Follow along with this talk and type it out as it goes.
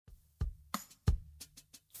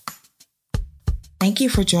Thank you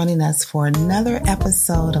for joining us for another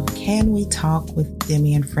episode of Can We Talk with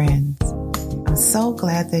Demi and Friends. I'm so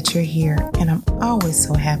glad that you're here, and I'm always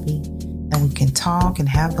so happy that we can talk and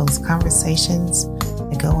have those conversations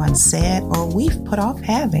that go unsaid or we've put off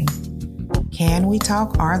having. Can We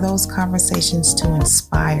Talk are those conversations to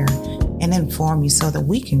inspire and inform you so that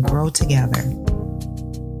we can grow together.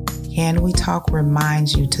 Can We Talk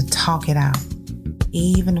reminds you to talk it out,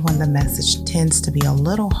 even when the message tends to be a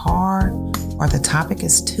little hard or the topic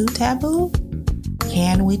is too taboo.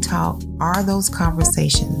 Can We Talk are those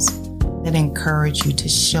conversations that encourage you to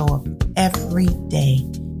show up every day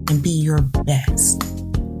and be your best.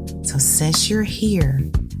 So since you're here,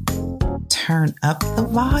 turn up the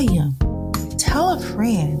volume, tell a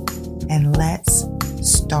friend, and let's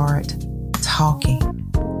start talking.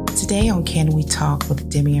 Today on Can We Talk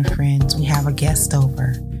with Demi and Friends, we have a guest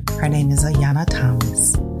over. Her name is Ayana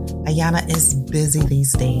Thomas. Ayana is busy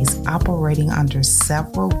these days, operating under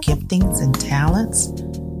several giftings and talents.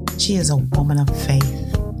 She is a woman of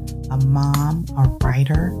faith, a mom, a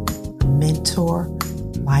writer, a mentor,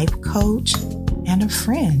 life coach, and a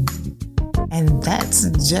friend. And that's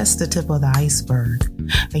just the tip of the iceberg.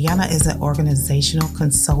 Ayana is an organizational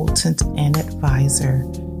consultant and advisor,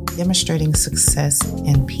 demonstrating success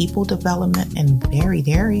in people development in varied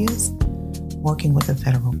areas, working with the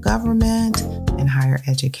federal government and higher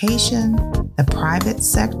education, the private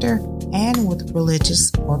sector, and with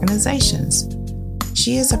religious organizations.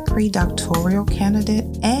 She is a pre-doctoral candidate,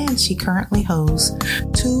 and she currently holds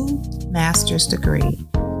 2 master's degrees,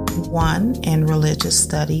 one in religious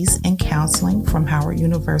studies and counseling from Howard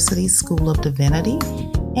University School of Divinity,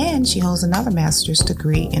 and she holds another master's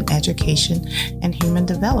degree in education and human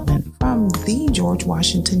development from the George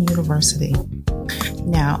Washington University.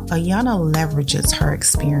 Now, Ayana leverages her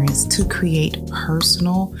experience to create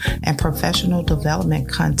personal and professional development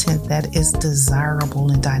content that is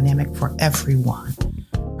desirable and dynamic for everyone.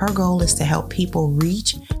 Her goal is to help people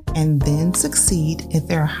reach and then succeed at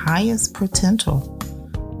their highest potential,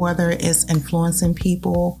 whether it's influencing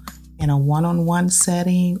people in a one-on-one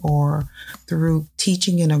setting or through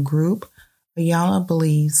teaching in a group. Ayana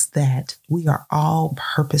believes that we are all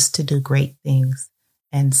purposed to do great things,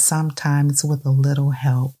 and sometimes with a little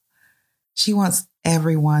help. She wants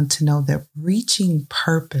everyone to know that reaching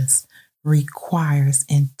purpose requires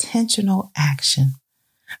intentional action.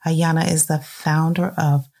 Ayana is the founder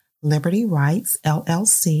of Liberty Writes,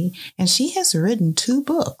 LLC, and she has written 2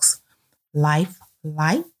 books, Life,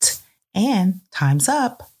 Light, and Time's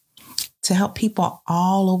Up, to help people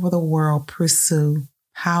all over the world pursue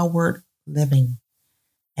powered living.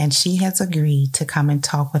 And she has agreed to come and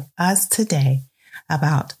talk with us today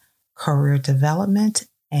about career development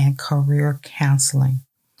and career counseling.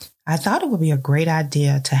 I thought it would be a great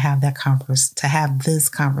idea to have this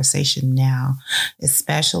conversation now,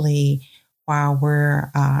 especially while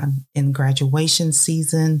we're in graduation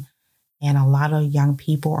season and a lot of young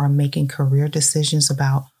people are making career decisions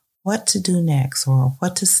about what to do next or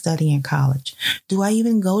what to study in college. Do I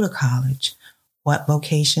even go to college? What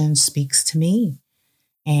vocation speaks to me?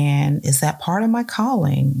 And is that part of my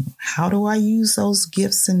calling? How do I use those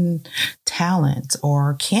gifts and talents?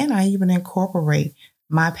 Or can I even incorporate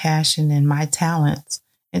my passion and my talents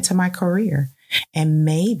into my career? And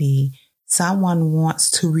maybe someone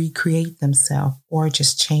wants to recreate themselves or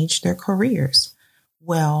just change their careers.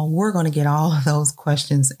 Well, we're going to get all of those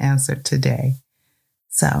questions answered today.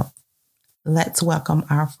 So let's welcome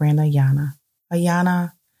our friend Ayana.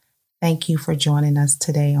 Ayana, thank you for joining us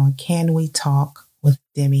today on Can We Talk with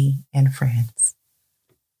Demi and Friends.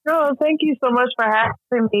 Oh, thank you so much for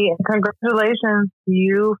having me. And congratulations to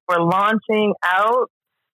you for launching out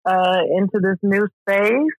into this new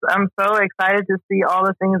space. I'm so excited to see all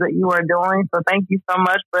the things that you are doing. So thank you so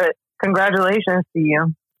much, but congratulations to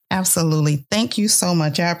you. Absolutely. Thank you so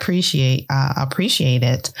much. I appreciate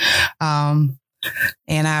it.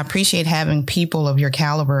 And I appreciate having people of your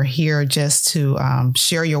caliber here just to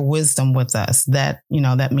share your wisdom with us. That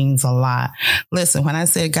means a lot. Listen, when I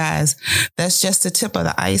said, guys, that's just the tip of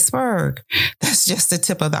the iceberg. That's just the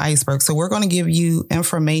tip of the iceberg. So we're going to give you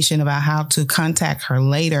information about how to contact her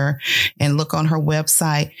later and look on her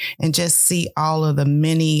website and just see all of the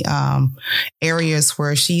many areas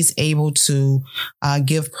where she's able to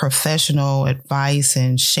give professional advice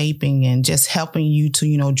and shaping and just helping you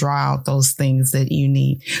to, draw out those things that you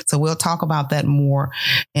need. So we'll talk about that more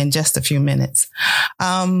in just a few minutes.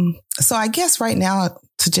 So I guess right now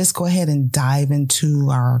to just go ahead and dive into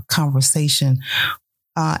our conversation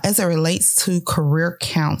as it relates to career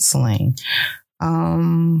counseling.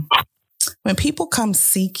 When people come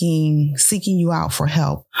seeking you out for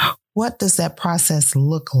help, what does that process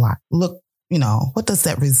look what does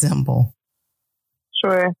that resemble?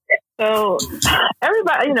 Sure. So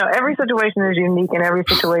everybody, every situation is unique and every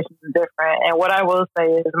situation is different. And what I will say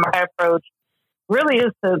is my approach really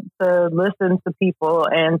is to listen to people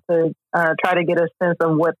and to try to get a sense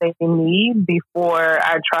of what they need before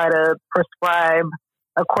I try to prescribe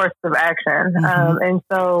a course of action. And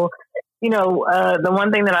so, the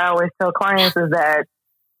one thing that I always tell clients is that,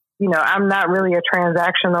 I'm not really a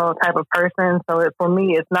transactional type of person. So for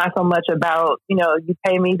me, it's not so much about, you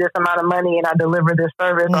pay me this amount of money and I deliver this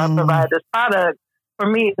service or I provide this product. For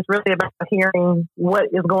me, it's really about hearing what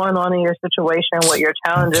is going on in your situation, what your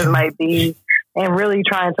challenges might be, and really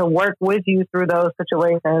trying to work with you through those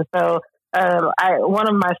situations. So one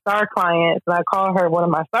of my star clients, and I call her one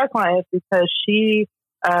of my star clients because she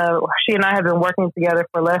and I have been working together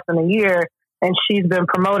for less than a year, and she's been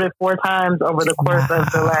promoted 4 times over the course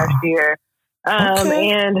of the last year.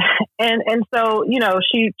 And so,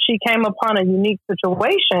 she came upon a unique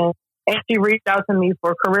situation and she reached out to me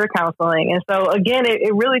for career counseling. And so again,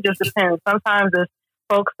 it really just depends. Sometimes it's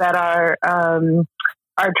folks that are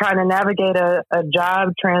trying to navigate a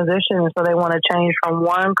job transition. And so they want to change from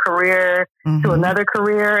one career to another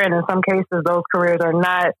career. And in some cases, those careers are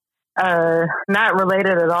not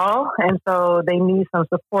related at all. And so they need some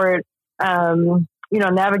support,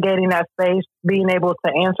 navigating that space, being able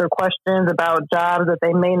to answer questions about jobs that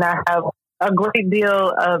they may not have a great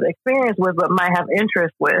deal of experience with, but might have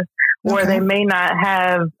interest with, or they may not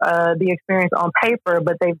have the experience on paper,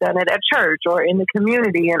 but they've done it at church or in the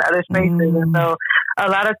community and other spaces. And so a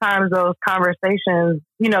lot of times those conversations,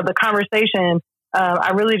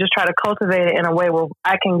 I really just try to cultivate it in a way where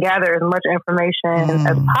I can gather as much information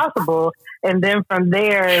as possible. And then from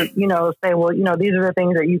there, say, well, these are the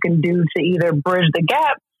things that you can do to either bridge the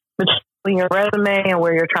gap between your resume and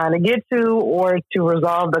where you're trying to get to, or to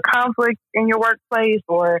resolve the conflict in your workplace,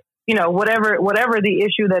 or, whatever the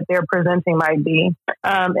issue that they're presenting might be.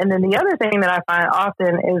 And then the other thing that I find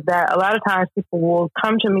often is that a lot of times people will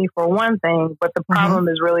come to me for one thing, but the problem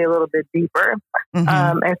is really a little bit deeper.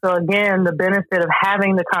 And so again, the benefit of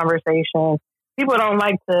having the conversation, people don't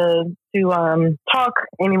like to talk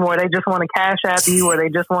anymore. They just want to cash app you, or they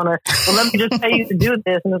just want to, well, let me just pay you to do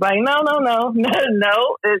this. And it's like, no,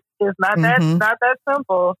 it's not that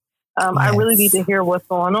simple. I really need to hear what's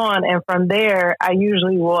going on. And from there, I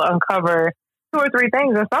usually will uncover 2 or 3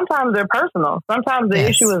 things. And sometimes they're personal. Sometimes the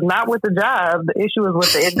issue is not with the job. The issue is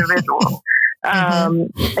with the individual.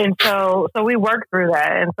 And so we work through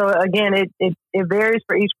that. And so again, it varies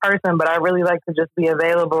for each person, but I really like to just be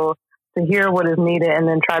available to hear what is needed and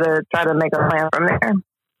then try to make a plan from there.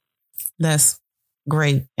 That's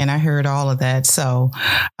great. And I heard all of that. So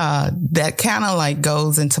that kind of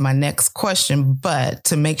goes into my next question, but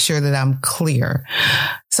to make sure that I'm clear.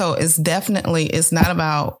 So it's not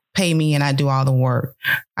about pay me and I do all the work.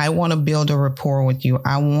 I want to build a rapport with you.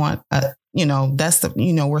 I want, that's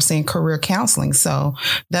we're saying career counseling. So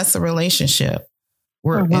that's the relationship.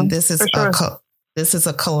 And this is this is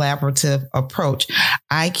a collaborative approach.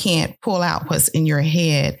 I can't pull out what's in your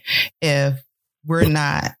head if we're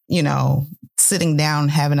not, sitting down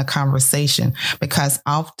having a conversation, because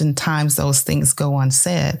oftentimes those things go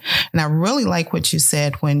unsaid. And I really like what you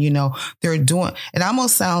said when, they're doing, it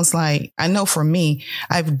almost sounds like, I know for me,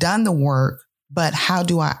 I've done the work, but how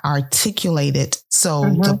do I articulate it? So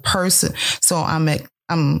the person, so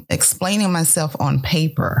I'm explaining myself on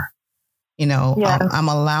paper, I'm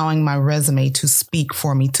allowing my resume to speak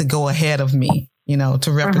for me, to go ahead of me,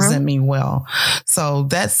 to represent me well. So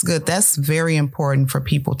that's good. That's very important for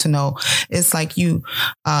people to know. It's like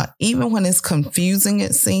even when it's confusing,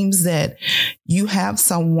 it seems that you have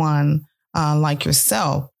someone like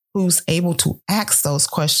yourself who's able to ask those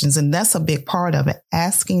questions. And that's a big part of it,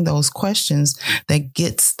 asking those questions that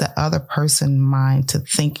gets the other person's mind to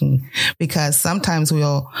thinking, because sometimes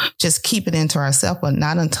we'll just keep it into ourselves, but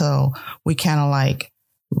not until we kind of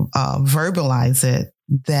verbalize it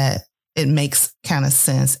that it makes kind of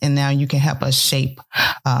sense. And now you can help us shape,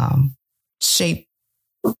 I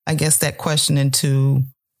guess, that question into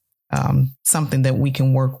something that we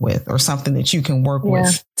can work with, or something that you can work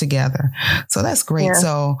with together. So that's great. Yeah.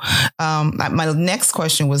 So my next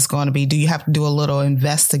question was going to be, do you have to do a little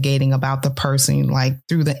investigating about the person,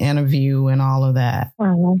 through the interview and all of that?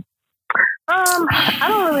 I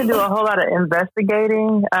don't really do a whole lot of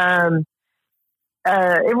investigating.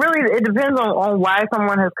 It depends on why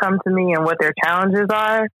someone has come to me and what their challenges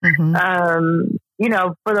are.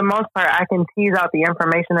 For the most part, I can tease out the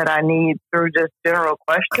information that I need through just general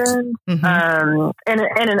questions, and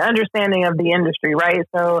an understanding of the industry, right?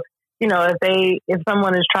 So, if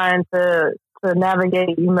someone is trying to to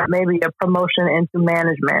navigate maybe a promotion into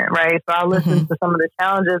management, right? So I'll listen to some of the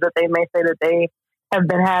challenges that they may say that they have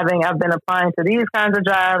been having. I've been applying to these kinds of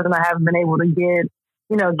jobs and I haven't been able to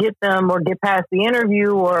get them or get past the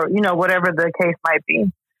interview or, whatever the case might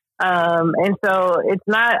be. And so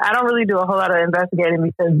I don't really do a whole lot of investigating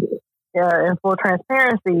because in full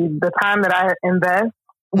transparency, the time that I invest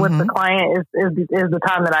with the client is the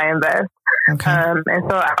time that I invest. Okay. And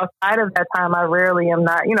so outside of that time, I rarely am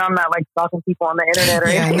not, I'm not like stalking people on the internet or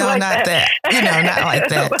anything no, like not that. Not like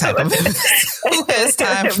that type of Who has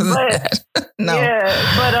time for that? No. Yeah,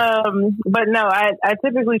 but no, I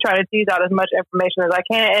typically try to tease out as much information as I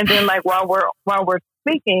can. And then like while we're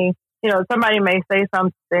speaking, somebody may say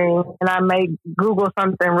something and I may Google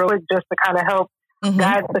something real quick just to kind of help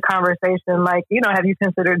guide the conversation. Like, have you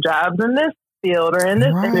considered jobs in this field or in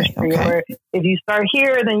this industry? Okay. Or if you start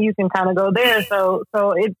here, then you can kind of go there. So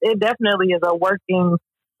it definitely is a working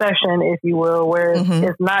session, if you will, where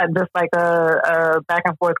it's not just like a back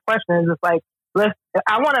and forth question. It's just like,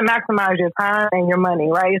 I want to maximize your time and your money,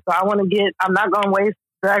 right? So I'm not going to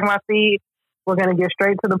drag my feet. We're going to get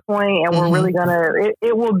straight to the point and we're really going to,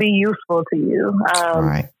 it will be useful to you.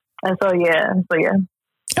 Right. And so, yeah.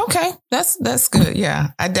 Okay, that's good.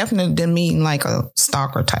 Yeah, I definitely didn't mean like a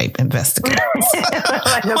stalker type investigator.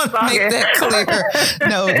 Like I want to make that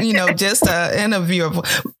clear. No, just an interview.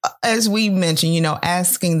 As we mentioned,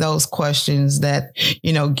 asking those questions that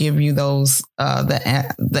give you those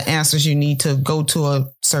the answers you need to go to a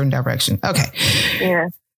certain direction. Okay. Yeah.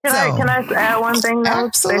 Can I add one thing though?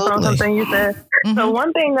 Absolutely. Based on something you said. So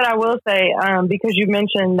one thing that I will say, because you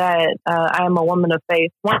mentioned that I am a woman of faith,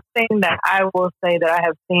 one thing that I will say that I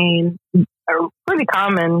have seen pretty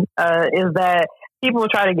common is that people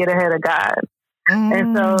try to get ahead of God.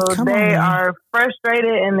 And so they are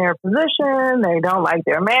frustrated in their position. They don't like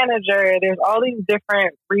their manager. There's all these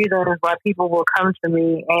different reasons why people will come to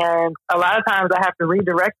me. And a lot of times I have to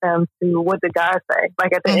redirect them to what did God say?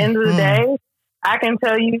 Like at the end of the day, I can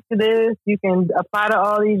tell you this, you can apply to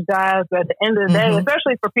all these jobs, but at the end of the day,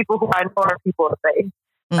 especially for people who I know are people of faith,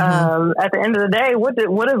 at the end of the day, what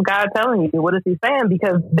is God telling you? What is he saying?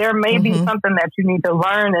 Because there may be something that you need to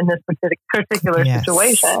learn in this particular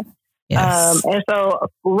situation. Yes. And so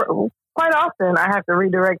quite often I have to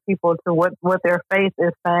redirect people to what their faith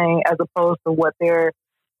is saying as opposed to what their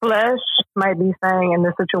flesh might be saying in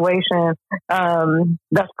the situation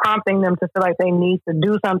that's prompting them to feel like they need to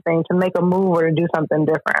do something, to make a move or to do something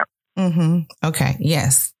different. Okay.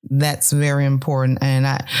 Yes, that's very important. And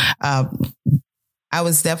I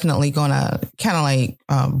was definitely going to kind of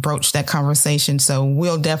like broach that conversation. So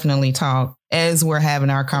we'll definitely talk as we're having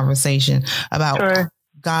our conversation about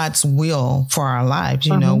God's will for our lives.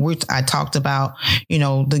 I talked about,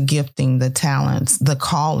 the gifting, the talents, the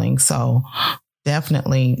calling. So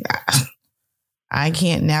definitely, I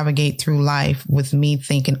can't navigate through life with me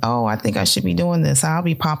thinking, oh, I think I should be doing this. I'll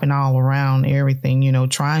be popping all around everything,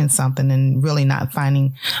 trying something and really not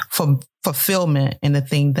finding fulfillment in the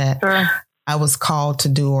thing that I was called to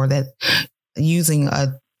do, or that using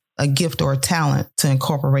a gift or a talent to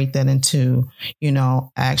incorporate that into,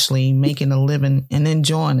 actually making a living and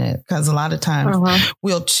enjoying it. Because a lot of times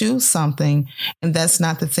we'll choose something and that's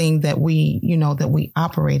not the thing that we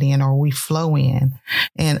operate in or we flow in.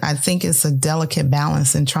 And I think it's a delicate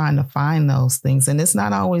balance in trying to find those things. And it's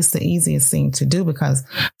not always the easiest thing to do, because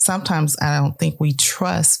sometimes I don't think we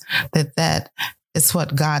trust that is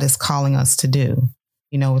what God is calling us to do.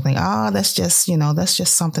 We think, oh, that's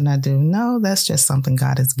just something I do. No, that's just something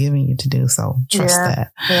God is giving you to do. So trust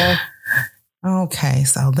that. Yeah. Okay.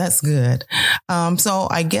 So that's good. So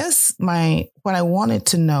I guess what I wanted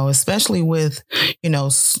to know, especially with,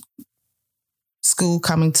 school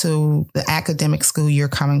coming to the academic school year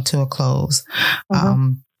coming to a close,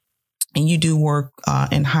 and you do work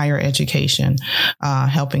in higher education,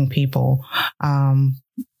 helping people,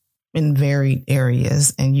 in varied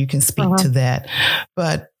areas, and you can speak to that.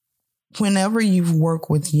 But whenever you've worked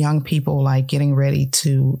with young people, like getting ready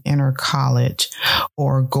to enter college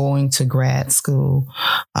or going to grad school,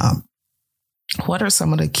 what are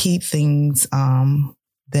some of the key things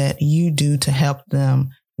that you do to help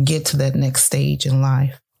them get to that next stage in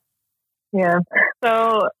life? Yeah.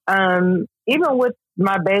 So even with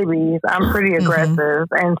my babies, I'm pretty aggressive.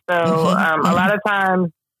 And so a lot of times,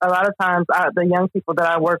 the young people that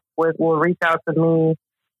I work with will reach out to me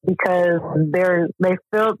because they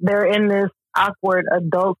feel they're in this awkward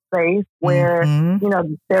adult space where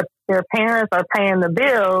their parents are paying the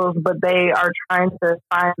bills, but they are trying to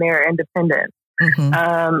find their independence.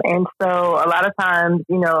 And so a lot of times,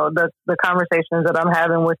 the conversations that I'm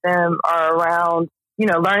having with them are around,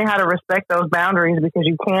 learning how to respect those boundaries, because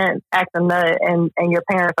you can't act a nut and your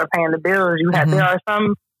parents are paying the bills. There are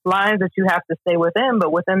some lines that you have to stay within,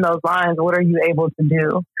 but within those lines, what are you able to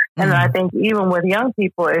do? And I think even with young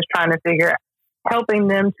people is helping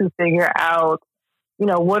them to figure out,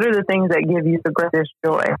 what are the things that give you the greatest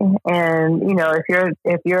joy? And,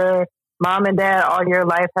 if your mom and dad all your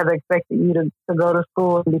life have expected you to go to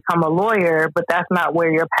school and become a lawyer, but that's not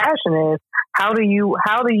where your passion is, how do you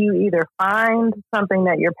either find something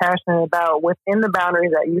that you're passionate about within the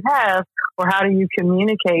boundaries that you have, or how do you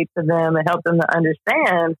communicate to them and help them to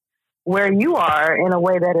understand where you are in a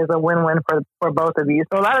way that is a win-win for both of you?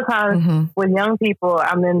 So a lot of times with young people,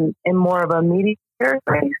 I'm in more of a mediator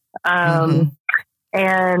space.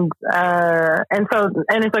 And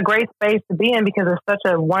it's a great space to be in, because it's such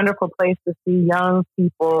a wonderful place to see young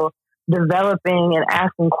people developing and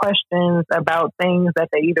asking questions about things that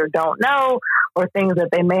they either don't know or things that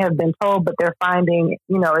they may have been told, but they're finding,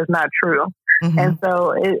 is not true. And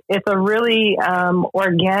so it's a really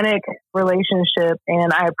organic relationship.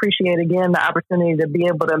 And I appreciate, again, the opportunity to be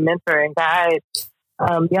able to mentor and guide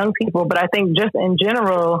young people. But I think just in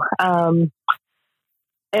general,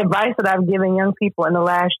 advice that I've given young people in the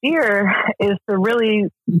last year is to really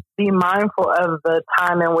be mindful of the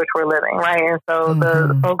time in which we're living, right? And so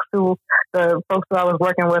the folks who I was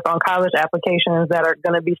working with on college applications that are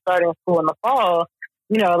going to be starting school in the fall,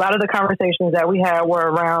 a lot of the conversations that we had were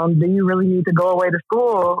around, do you really need to go away to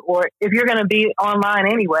school? Or if you're going to be online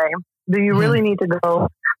anyway, do you really need to go,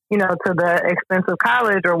 to the expensive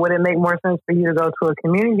college, or would it make more sense for you to go to a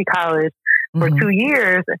community college for 2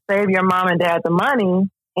 years, save your mom and dad the money,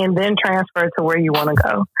 and then transfer to where you want to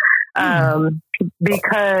go?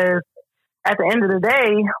 Because at the end of the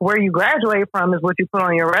day, where you graduate from is what you put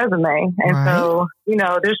on your resume. And so,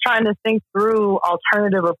 just trying to think through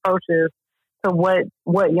alternative approaches to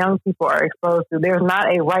what young people are exposed to. There's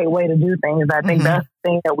not a right way to do things. I think that's the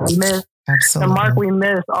thing that we miss. Absolutely. The mark we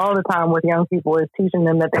miss all the time with young people is teaching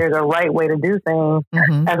them that there's a right way to do things,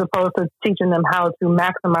 as opposed to teaching them how to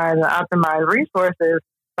maximize and optimize resources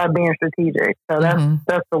by being strategic. So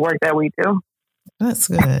that's the work that we do. That's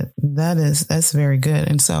good. That's very good.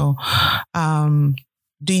 And so,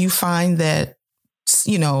 do you find that,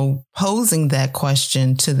 posing that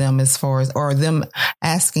question to them as far as, or them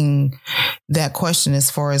asking that question as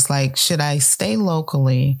far as like, should I stay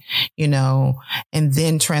locally, and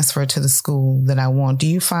then transfer to the school that I want? Do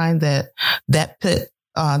you find that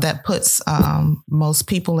puts most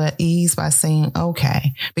people at ease by saying,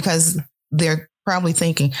 okay, because they're probably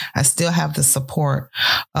thinking, I still have the support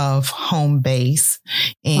of home base,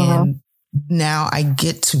 and now I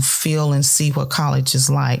get to feel and see what college is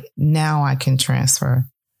like. Now I can transfer.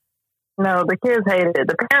 No, the kids hate it.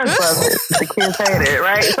 The parents love it. The kids hate it,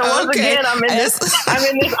 right? So once again, I'm in this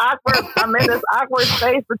awkward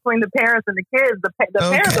space between the parents and the kids. The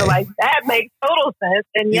parents are like, that makes total sense,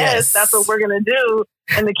 and yes, that's what we're gonna do.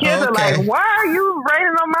 And the kids are like, why are you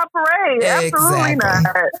raining on my parade? Absolutely not.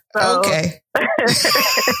 So. Okay.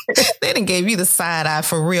 They done gave you the side eye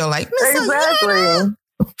for real, like exactly.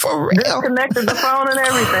 For real. Disconnected the phone and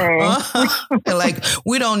everything. Like,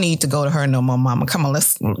 we don't need to go to her no more, mama. Come on,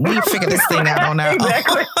 we figure this thing out on our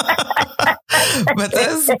exactly. own. But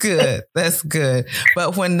that's good. That's good.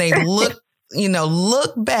 But when they look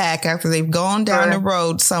back after they've gone down the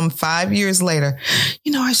road some 5 years later,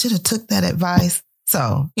 I should have took that advice.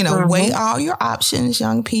 So, weigh all your options,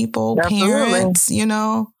 young people, parents,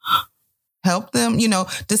 help them.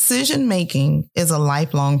 Decision making is a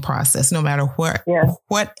lifelong process, no matter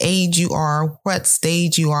what age you are, what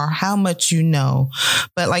stage you are, how much you know.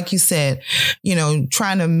 But like you said,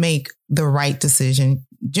 trying to make the right decision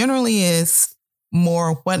generally is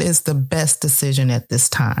more what is the best decision at this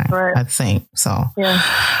time, I think. So,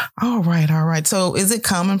 all right. So is it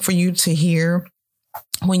common for you to hear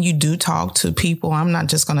when you do talk to people? I'm not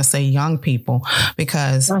just going to say young people,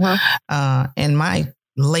 because in my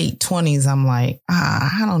late 20s, I'm like,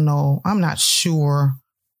 I don't know. I'm not sure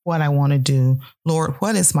what I want to do. Lord,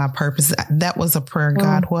 what is my purpose? That was a prayer.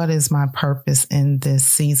 God, what is my purpose in this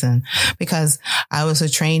season? Because I was a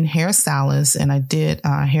trained hairstylist and I did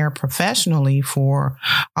hair professionally for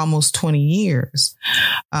almost 20 years.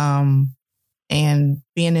 And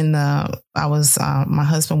being my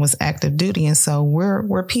husband was active duty. And so we're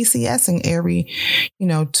PCSing every,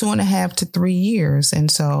 2.5 to 3 years.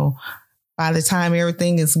 And so by the time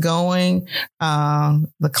everything is going,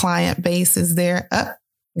 the client base is there.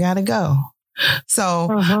 Gotta go. So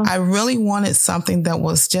I really wanted something that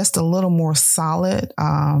was just a little more solid,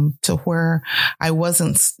 to where it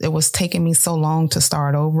was taking me so long to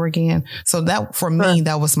start over again. So that for me,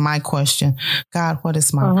 that was my question. God, what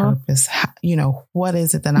is my purpose? What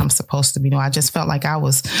is it that I'm supposed to be doing? I just felt like I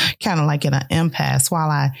was kind of like in an impasse. While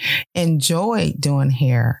I enjoyed doing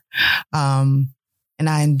hair, and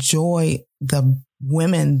I enjoyed the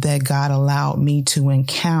women that God allowed me to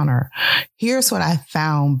encounter. Here's what I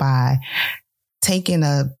found by taking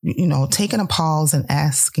a pause and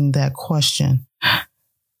asking that question.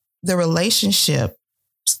 The relationship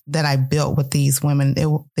that I built with these women, they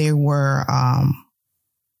were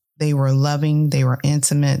loving, they were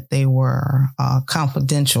intimate, they were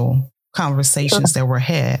confidential conversations that were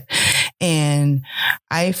had. And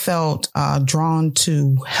I felt drawn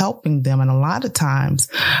to helping them. And a lot of times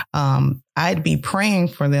I'd be praying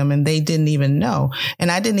for them and they didn't even know.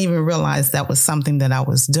 And I didn't even realize that was something that I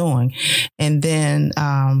was doing. And then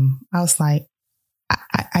I was like,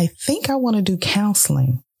 I think I want to do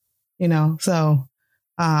counseling, so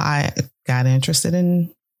I got interested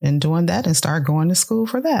in doing that and started going to school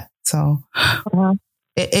for that. So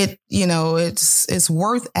it's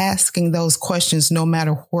worth asking those questions no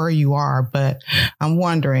matter where you are. But I'm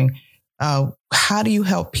wondering, how do you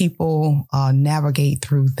help people navigate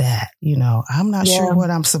through that? I'm not sure what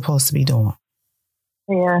I'm supposed to be doing.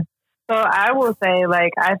 Yeah. So I will say,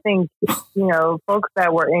 I think, folks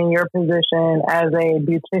that were in your position as a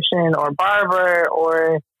beautician or barber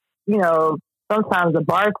or, sometimes a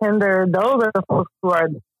bartender, those are the folks who are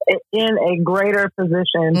in a greater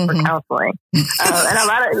position for counseling. And a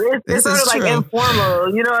lot of it's sort of like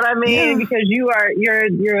informal, you know what I mean? Yeah. Because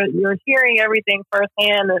you're hearing everything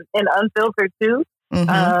firsthand and unfiltered too.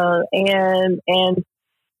 And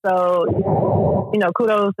so,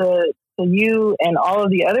 kudos to you and all of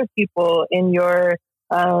the other people in your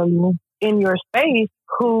space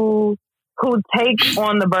who take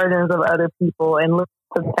on the burdens of other people and look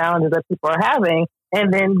at the challenges that people are having,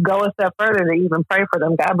 and then go a step further to even pray for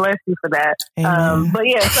them. God bless you for that. But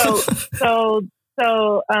yeah, so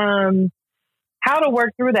how to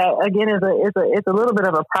work through that again it's a little bit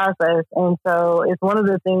of a process, and so it's one of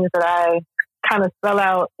the things that I kind of spell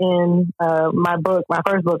out in my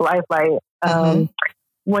first book, Life Light.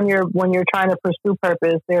 When you're trying to pursue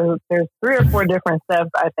purpose, there's 3 or 4 different steps.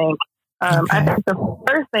 I think. I think the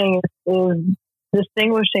first thing is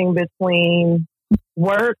distinguishing between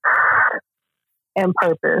work and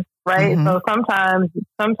purpose, right? So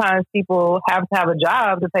sometimes people have to have a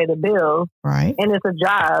job to pay the bills, right? And it's a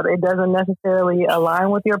job. It doesn't necessarily align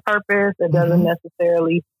with your purpose. It doesn't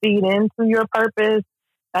necessarily feed into your purpose.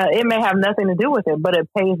 It may have nothing to do with it, but it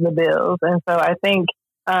pays the bills. And so I think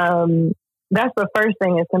that's the first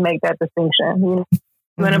thing, is to make that distinction.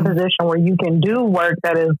 You're in a position where you can do work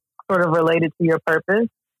that is sort of related to your purpose.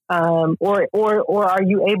 Or are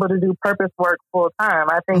you able to do purpose work full time?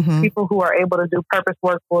 I think people who are able to do purpose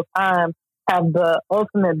work full time have the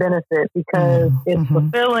ultimate benefit, because it's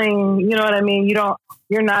fulfilling. You know what I mean? You don't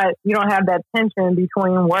have that tension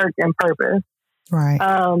between work and purpose. Right.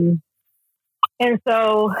 And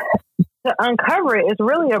so to uncover it, it's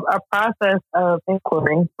really a process of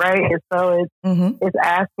inquiry, right? And so it's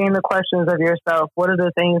asking the questions of yourself. What are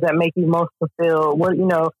the things that make you most fulfilled?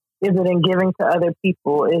 Is it in giving to other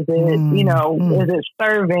people? Is it, is it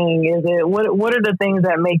serving? Is it, what are the things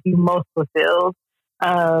that make you most fulfilled?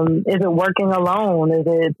 Is it working alone? Is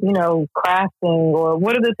it, crafting? Or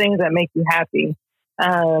what are the things that make you happy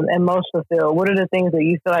and most fulfilled? What are the things that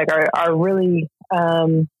you feel like are really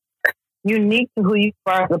unique to who you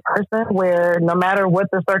are as a person, where no matter what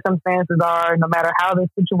the circumstances are, no matter how the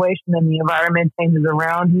situation and the environment changes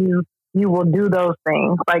around you, you will do those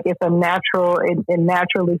things. Like it's a natural, it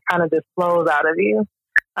naturally kind of just flows out of you.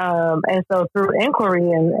 And so through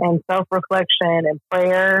inquiry and self-reflection and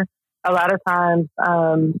prayer, a lot of times,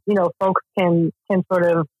 folks can sort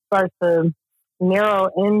of start to narrow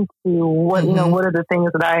into what, what are the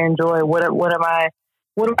things that I enjoy? What do I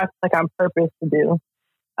feel like I'm purposed to do?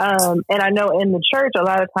 And I know in the church, a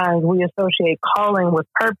lot of times we associate calling with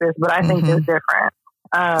purpose, but I think it's different.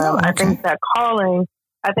 I think that calling,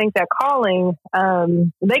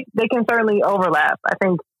 they can certainly overlap. I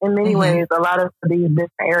think in many ways, a lot of these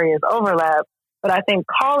different areas overlap, but I think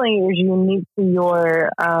calling is unique to your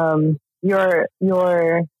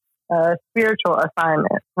spiritual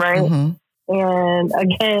assignment, right? And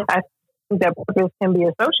again, I think that purpose can be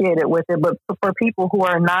associated with it, but for people who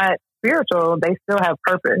are not spiritual, they still have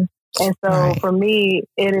purpose. And so for me,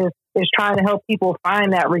 it's trying to help people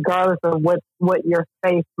find that, regardless of what your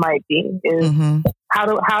faith might be, is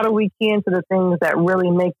how do we key into the things that really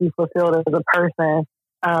make you fulfilled as a person,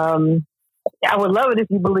 I would love it if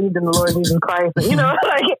you believed in the Lord Jesus Christ. You know,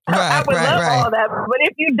 like I would love all that. But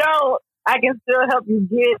if you don't, I can still help you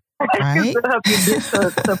get. I can still help you get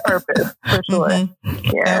to purpose for sure.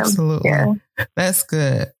 Yeah, absolutely. Yeah. That's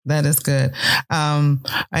good. That is good.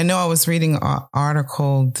 I know I was reading an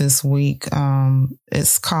article this week.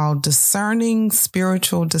 It's called "Discerning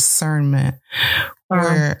Spiritual Discernment,"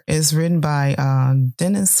 where it's written by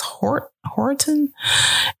Dennis Horton.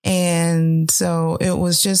 And so it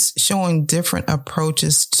was just showing different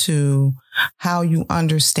approaches to how you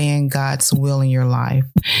understand God's will in your life.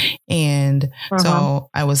 And so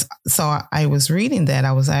I was reading that.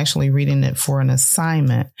 I was actually reading it for an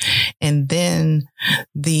assignment. And then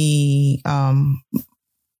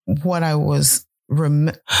what I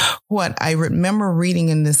remember reading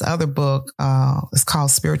in this other book, it's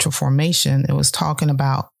called Spiritual Formation. It was talking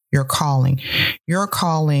about your calling. Your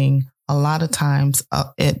calling, a lot of times,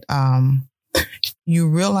 you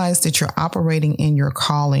realize that you're operating in your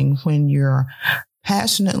calling when you're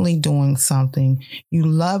passionately doing something. You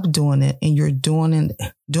love doing it, and you're doing it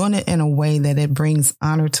in a way that it brings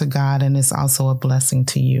honor to God, and it's also a blessing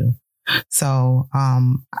to you. So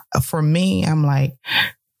for me, I'm like,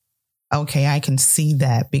 okay, I can see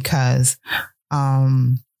that because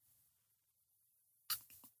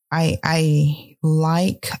I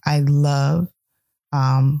love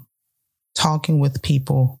talking with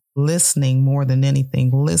people, listening more than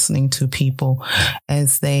anything, listening to people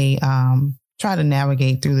as they try to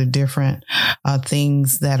navigate through the different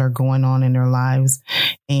things that are going on in their lives.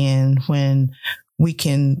 And when we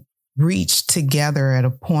can reach together at a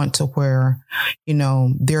point to where, you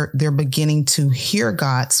know, they're beginning to hear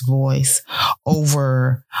God's voice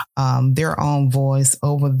over their own voice,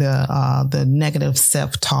 over the negative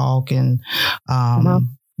self-talk and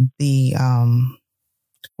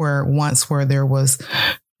where there was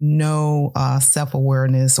no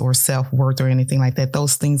self-awareness or self-worth or anything like that.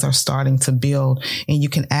 Those things are starting to build, and you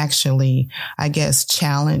can actually, I guess,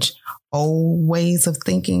 challenge old ways of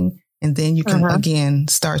thinking. And then you can again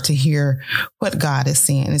start to hear what God is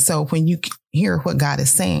saying. And so when you hear what God is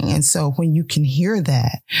saying, and so when you can hear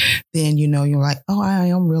that, then, you know, you're like, oh, I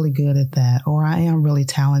am really good at that, or I am really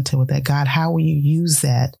talented with that. God, how will you use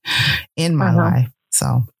that in my life?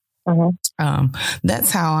 So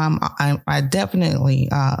that's how I definitely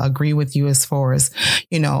agree with you as far as,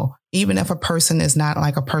 you know, even if a person is not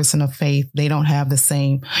like a person of faith, they don't have the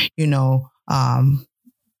same, you know,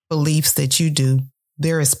 beliefs that you do.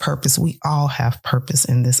 There is purpose. We all have purpose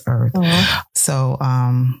in this earth. So,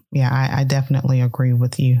 I definitely agree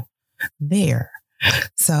with you there.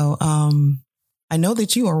 So, I know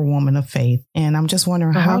that you are a woman of faith, and I'm just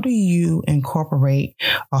wondering, how do you incorporate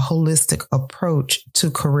a holistic approach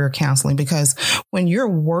to career counseling? Because when you're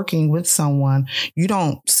working with someone, you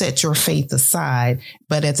don't set your faith aside,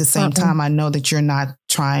 but at the same time, I know that you're not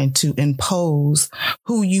trying to impose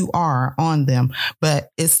who you are on them, but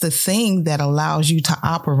it's the thing that allows you to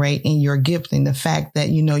operate in your gifting, the fact that,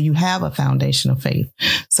 you know, you have a foundation of faith.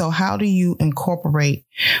 So how do you incorporate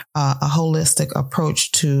a holistic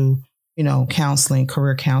approach to, you know,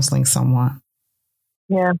 career counseling someone?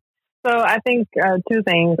 Yeah. So I think two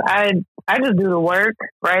things. I just do the work,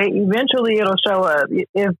 right? Eventually it'll show up.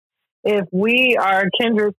 If we are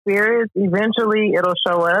kindred spirits, eventually it'll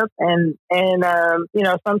show up. And you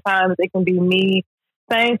know, sometimes it can be me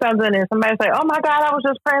saying something and somebody say, oh my God, I was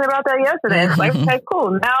just praying about that yesterday. It's like, okay,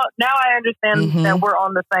 cool. Now I understand that we're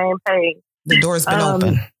on the same page. The door's been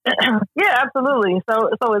open. Yeah, absolutely. So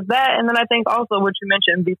it's that. And then I think also what you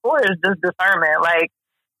mentioned before is just discernment. Like,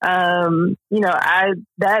 you know,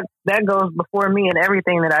 that goes before me in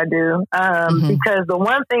everything that I do. Because the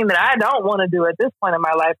one thing that I don't want to do at this point in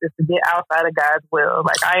my life is to get outside of God's will.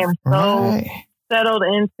 Like, I am so settled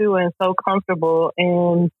into and so comfortable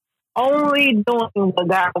in only doing what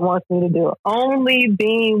God wants me to do, only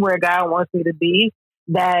being where God wants me to be,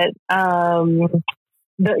 that,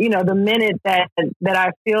 the minute that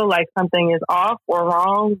I feel like something is off or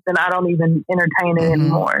wrong, then I don't even entertain it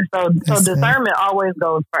anymore. So discernment always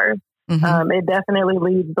goes first. It definitely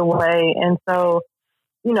leads the way. And so,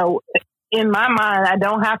 you know, in my mind, I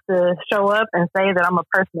don't have to show up and say that I'm a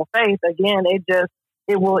person of faith. Again,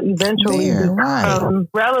 it will eventually become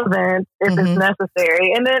relevant if it's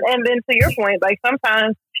necessary. And then to your point, like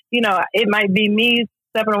sometimes, you know, it might be me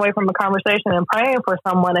stepping away from a conversation and praying for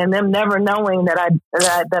someone and them never knowing that I did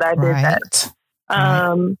that. So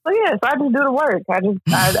I just do the work. I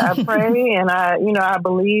pray and I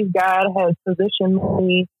believe God has positioned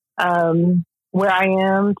me where I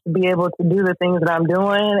am to be able to do the things that I'm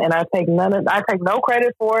doing, and I take no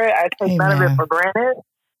credit for it. I take none of it for granted.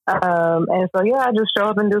 And so I just show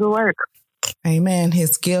up and do the work. Amen.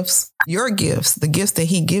 His gifts, your gifts, the gifts that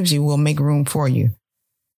he gives you will make room for you.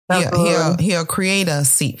 He'll create a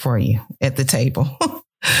seat for you at the table.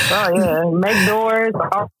 Oh yeah, make doors.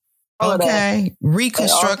 Okay,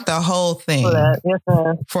 reconstruct the whole thing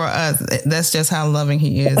for us. That's just how loving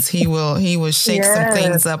he is. He will shake some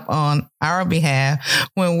things up on our behalf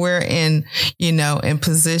when we're in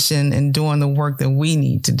position and doing the work that we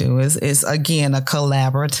need to do. Is again a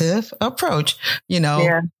collaborative approach.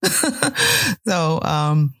 So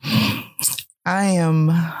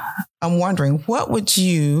I'm wondering, what would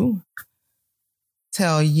you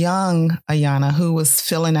tell young Ayana, who was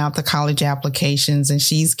filling out the college applications and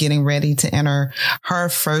she's getting ready to enter her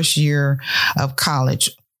first year of college?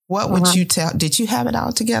 What would you tell? Did you have it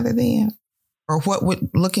all together then? Or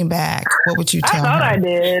looking back, what would you tell her? I thought I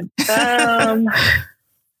did.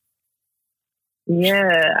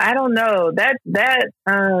 Yeah, I don't know. That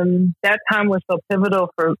time was so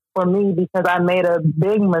pivotal for me because I made a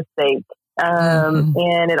big mistake.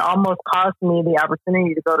 And it almost cost me the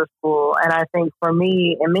opportunity to go to school. And I think for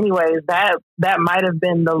me, in many ways, that might have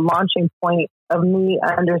been the launching point of me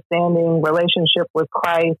understanding relationship with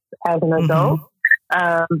Christ as an adult.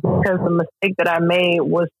 Because the mistake that I made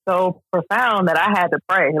was so profound that I had to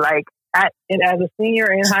pray. Like as a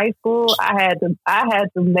senior in high school, I had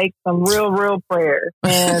to make some real prayers.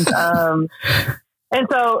 And so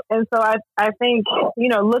I think,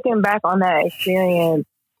 looking back on that experience,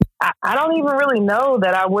 I don't even really know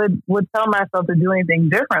that I would tell myself to do anything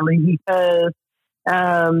differently because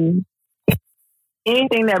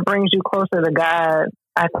anything that brings you closer to God,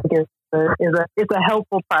 I think it's a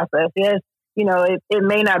helpful process. Yes, it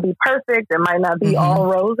may not be perfect, it might not be all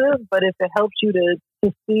roses, but if it helps you to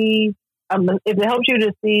see, if it helps you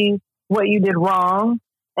to see what you did wrong,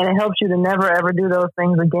 and it helps you to never ever do those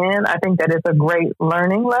things again, I think that it's a great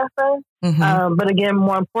learning lesson. But again,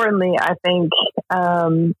 more importantly, I think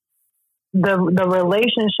the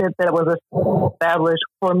relationship that was established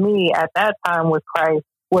for me at that time with Christ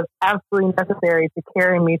was absolutely necessary to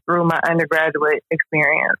carry me through my undergraduate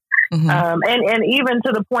experience. And even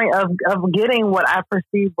to the point of getting what I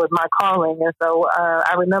perceived was my calling. And so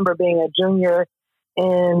I remember being a junior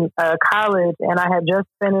in college and I had just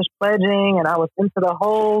finished pledging and I was into the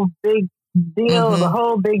whole big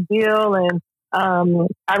deal. And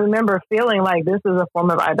I remember feeling like this is a form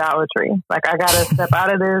of idolatry. Like I got to step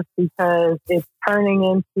out of this because it's turning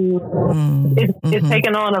into, it's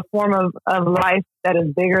taking on a form of life that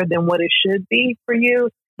is bigger than what it should be for you.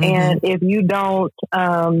 And if you don't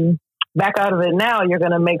back out of it now, you're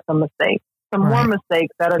going to make some mistakes, more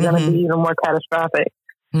mistakes that are going to be even more catastrophic.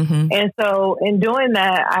 And so in doing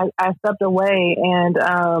that, I stepped away and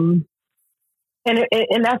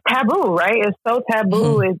that's taboo, right? It's so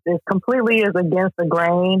taboo. It completely is against the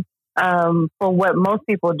grain for what most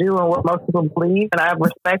people do and what most people believe. And I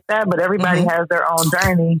respect that, but everybody has their own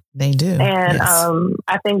journey. They do. And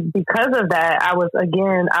I think because of that, I was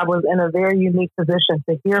in a very unique position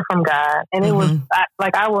to hear from God. And it was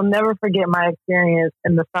I will never forget my experience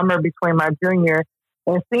in the summer between my junior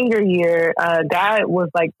and senior year. God was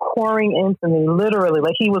like pouring into me, literally.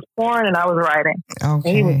 Like he was pouring and I was writing. Okay.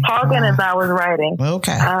 And he was talking as I was writing.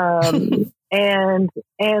 Okay.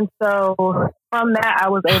 And so from that, I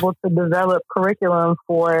was able to develop curriculum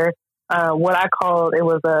for what I called, it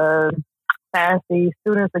was a SASE,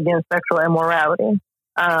 Students Against Sexual Immorality.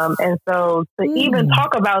 And so to even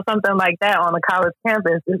talk about something like that on a college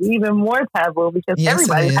campus is even more taboo because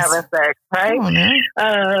everybody's having sex, right?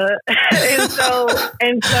 So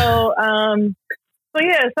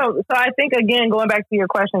I think, again, going back to your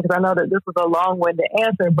question, because I know that this was a long-winded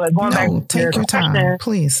answer, but going back to your question,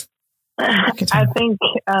 please. I think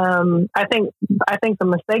the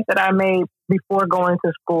mistake that I made before going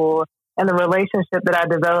to school and the relationship that I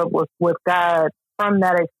developed with God from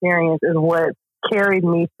that experience is what carried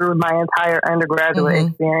me through my entire undergraduate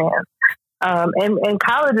experience. And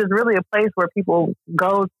college is really a place where people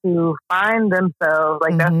go to find themselves.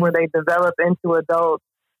 Like that's where they develop into adults.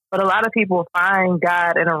 But a lot of people find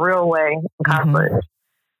God in a real way in college.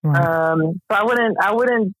 So I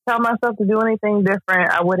wouldn't tell myself to do anything different.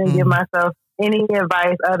 I wouldn't give myself any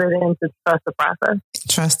advice other than to trust the process.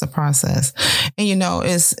 Trust the process. And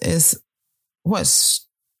is what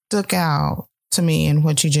stuck out to me and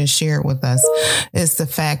what you just shared with us is the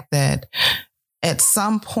fact that at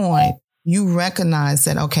some point you recognize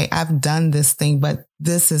that, okay, I've done this thing, but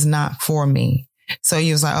this is not for me. So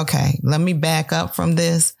you was like, okay, let me back up from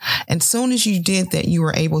this. And soon as you did that, you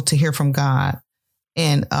were able to hear from God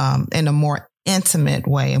in a more intimate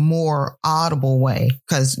way, a more audible way.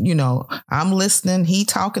 Cause I'm listening, he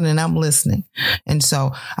talking and I'm listening. And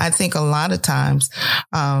so I think a lot of times,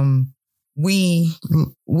 we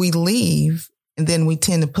leave, and then we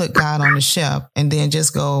tend to put God on the shelf and then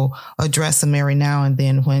just go address him every now and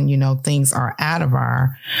then when, things are out of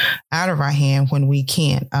our hand, when we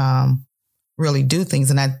can't really do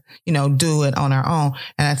things and do it on our own.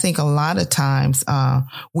 And I think a lot of times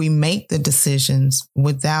we make the decisions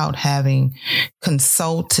without having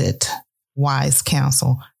consulted wise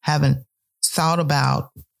counsel, haven't thought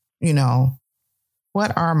about,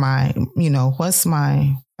 what's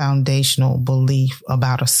my foundational belief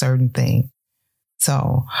about a certain thing.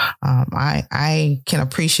 So I can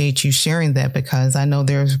appreciate you sharing that, because I know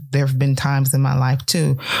there have been times in my life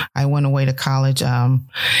too. I went away to college and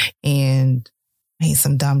made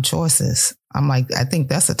some dumb choices. I'm like, I think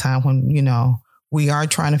that's a time when, we are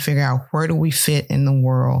trying to figure out where do we fit in the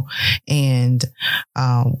world. And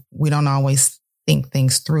we don't always think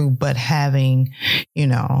things through, but having,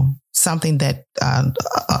 something that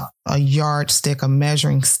a yardstick, a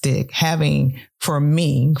measuring stick, having for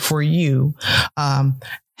me, for you,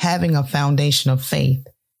 having a foundation of faith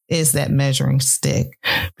is that measuring stick,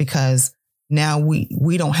 because now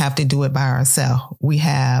we don't have to do it by ourselves. We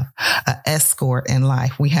have an escort in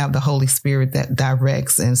life. We have the Holy Spirit that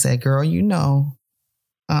directs and said, girl,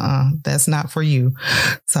 that's not for you.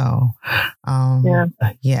 So,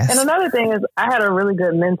 yes. And another thing is I had a really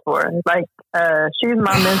good mentor. Like, she's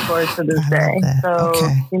my mentor to this day. So,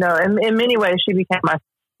 in many ways, she became my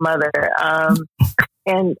mother.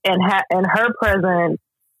 And her presence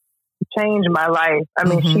changed my life. I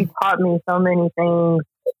mean, she taught me so many things,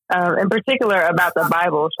 in particular about the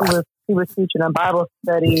Bible. She was teaching a Bible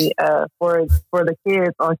study, for the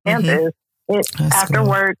kids on campus. After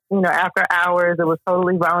work, after hours, it was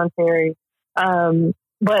totally voluntary.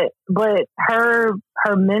 But her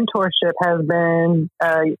mentorship has been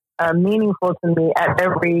meaningful to me at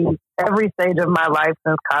every stage of my life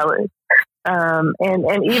since college.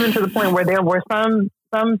 And even to the point where there were some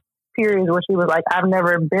periods where she was like, I've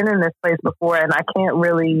never been in this place before, and I can't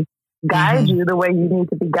really guide you the way you need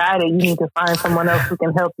to be guided. You need to find someone else who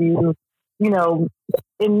can help you,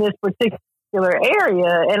 in this particular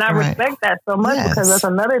area. And I respect that so much, because that's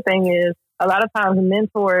another thing is a lot of times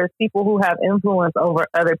mentors, people who have influence over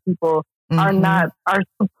other people, are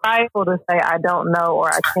too prideful to say, I don't know, or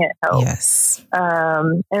I can't help. Yes.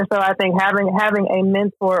 And so I think having a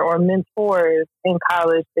mentor or mentors in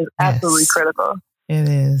college is absolutely critical. It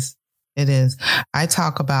is. It is. I've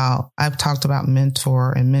talked about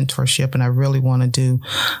mentor and mentorship, and I really want to do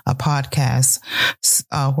a podcast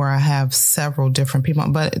where I have several different people,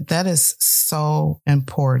 but that is so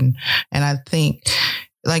important. And I think,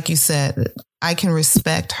 like you said, I can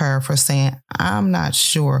respect her for saying, I'm not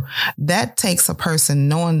sure. That takes a person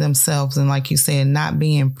knowing themselves, and like you said, not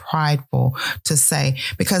being prideful to say,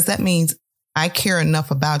 because that means I care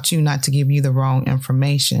enough about you not to give you the wrong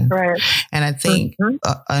information. Right. And I think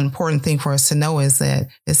an important thing for us to know is that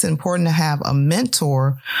it's important to have a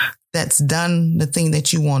mentor that's done the thing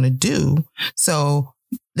that you want to do. So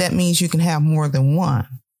that means you can have more than one.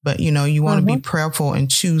 But, you want to be prayerful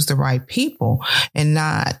and choose the right people, and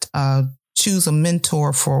not choose a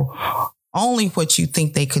mentor for only what you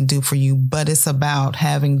think they can do for you, but it's about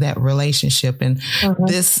having that relationship. And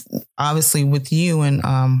this, obviously, with you and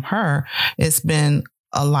her, it's been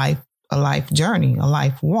a life journey, a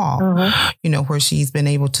life walk, where she's been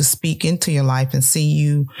able to speak into your life and see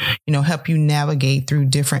you, help you navigate through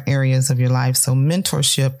different areas of your life. So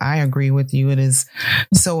mentorship, I agree with you. It is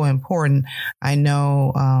so important. I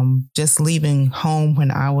know, just leaving home when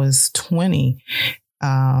I was 20,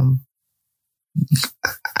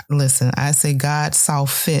 listen, I say God saw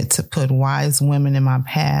fit to put wise women in my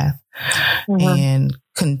path and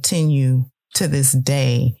continue to this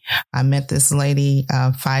day. I met this lady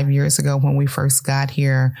 5 years ago when we first got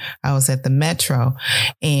here. I was at the Metro,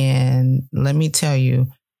 and let me tell you,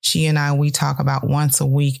 she and we talk about once a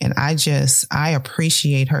week, and I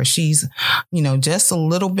appreciate her. She's, just a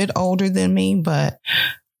little bit older than me, but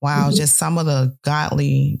wow, just some of the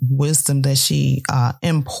godly wisdom that she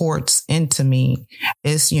imports into me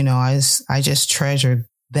is, I just treasure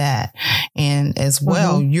that. And as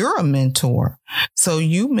well, you're a mentor. So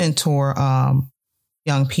you mentor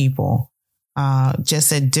young people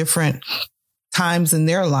just at different times in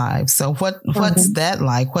their lives. So what's that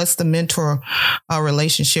like? What's the mentor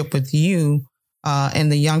relationship with you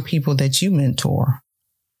and the young people that you mentor?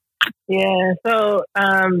 Yeah. So,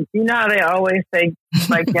 how they always say,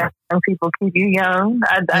 like, young people keep you young.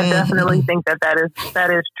 I definitely think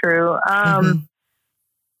that is true.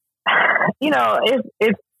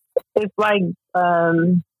 It's like,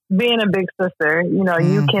 being a big sister,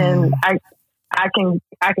 you can, I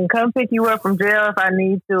can come pick you up from jail if I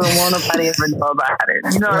need to, and won't nobody ever know about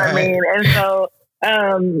it. You know what I mean? And so,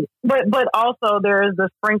 but also there is the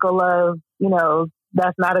sprinkle of, you know,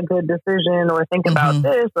 that's not a good decision, or think about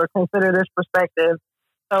this, or consider this perspective.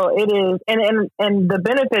 So it is, and the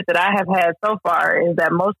benefit that I have had so far is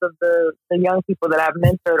that most of the young people that I've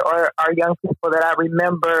mentored are young people that I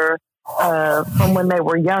remember from when they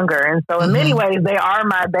were younger, and so in many ways they are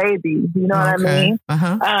my babies. You know what I mean?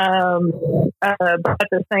 But at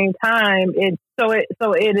the same time, it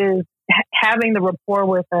is having the rapport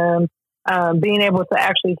with them, being able to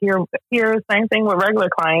actually hear same thing with regular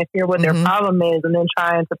clients, hear what their problem is, and then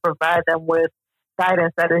trying to provide them with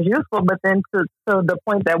guidance that is useful. But then to the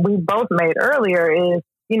point that we both made earlier is,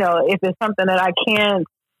 you know, if it's something that I can't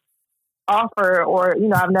offer, or, you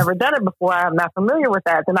know, I've never done it before, I'm not familiar with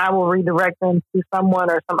that, then I will redirect them to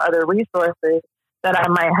someone or some other resources that I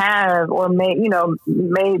might have, or may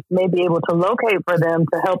be able to locate for them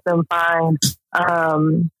to help them find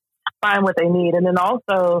what they need. And then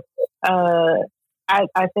also,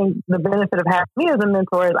 I think the benefit of having me as a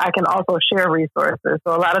mentor is I can also share resources.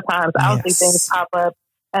 So a lot of times I'll see things pop up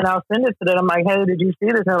and I'll send it to them. I'm like, hey, did you see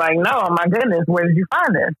this? And they're like, no, my goodness, where did you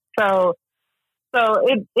find this? So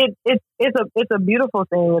it's a beautiful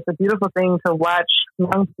thing. It's a beautiful thing to watch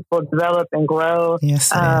young people develop and grow.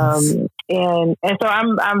 Yes, it is. And so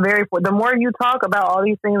I'm very, the more you talk about all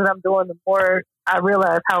these things that I'm doing, the more I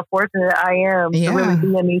realize how fortunate I am to really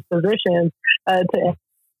be in these positions to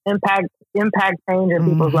impact change in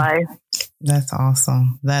people's lives. That's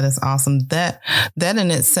awesome. That is awesome. That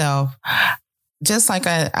in itself, just like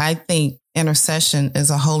I think intercession is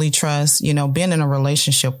a holy trust, you know, being in a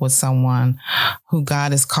relationship with someone who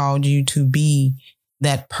God has called you to be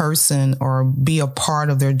that person or be a part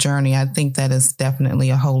of their journey. I think that is definitely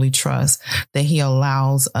a holy trust that he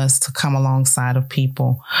allows us to come alongside of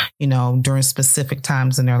people, you know, during specific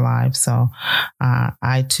times in their lives. So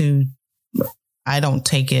I don't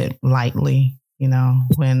take it lightly, you know,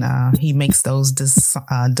 when he makes those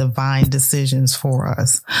divine decisions for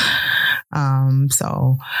us.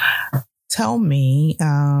 So tell me,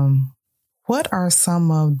 what are some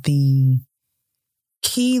of the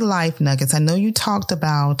key life nuggets? I know you talked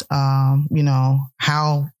about, you know,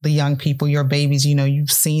 how the young people, your babies, you know,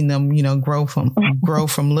 you've seen them, you know, grow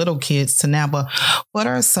from little kids to now, but what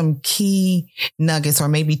are some key nuggets, or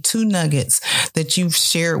maybe two nuggets that you've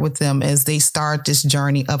shared with them as they start this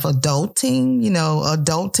journey of adulting? You know,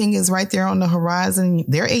 adulting is right there on the horizon.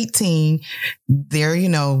 They're 18. They're, you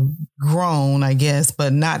know, grown, I guess,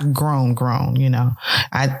 but not grown, you know.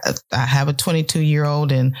 I have a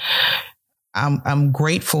 22-year-old, and I'm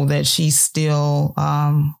grateful that she still,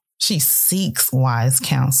 she seeks wise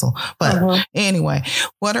counsel. But anyway,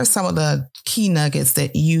 what are some of the key nuggets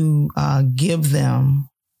that you give them,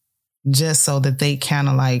 just so that they kind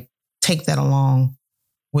of like take that along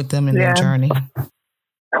with them in their journey?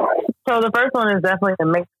 So the first one is definitely to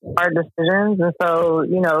make hard decisions. And so,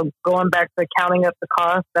 you know, going back to counting up the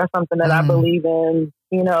cost, that's something that I believe in,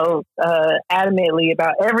 you know, adamantly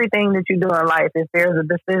about everything that you do in life. If there's a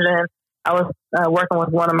decision, I was working with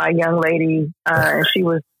one of my young ladies, and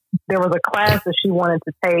there was a class that she wanted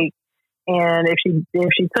to take, and if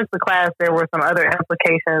she took the class, there were some other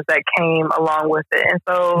implications that came along with it. And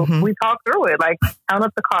so we talked through it, like count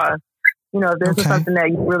up the cost. You know, if this is something that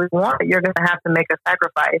you really want, you're going to have to make a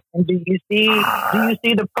sacrifice. And do you see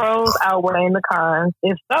the pros outweighing the cons?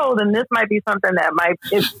 If so, then this might be something that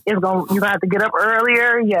you're going to have to get up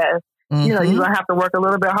earlier. Yes. You know, you're going to have to work a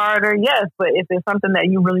little bit harder. Yes. But if it's something that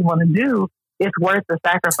you really want to do, it's worth the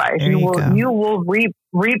sacrifice. You will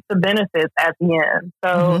reap the benefits at the end.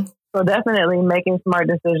 So definitely making smart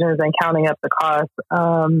decisions and counting up the cost.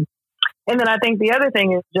 And then I think the other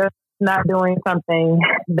thing is just not doing something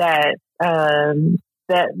that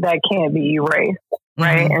can't be erased.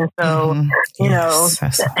 Right. And so, you know,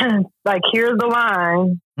 like, here's the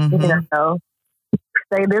line, you know,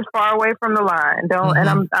 stay this far away from the line. Don't,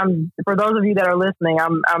 and I'm, for those of you that are listening,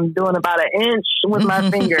 I'm doing about an inch with my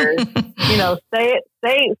fingers, you know, stay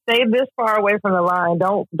this far away from the line.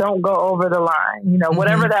 Don't go over the line, you know,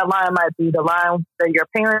 whatever that line might be, the line that your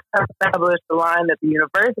parents have established, the line that the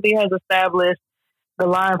university has established, the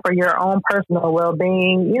line for your own personal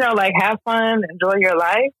well-being, you know, like, have fun, enjoy your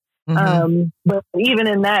life. But even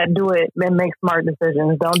in that, do it and make smart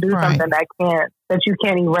decisions. Don't do something that you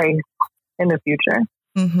can't erase in the future.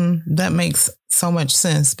 That makes so much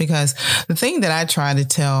sense, because the thing that I try to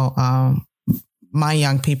tell my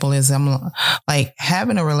young people is I'm like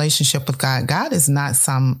having a relationship with God. God is not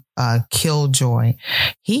some killjoy.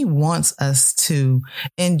 He wants us to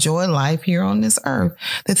enjoy life here on this earth.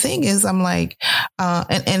 The thing is, I'm like,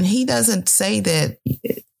 and he doesn't say that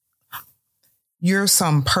you're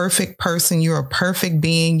some perfect person. You're a perfect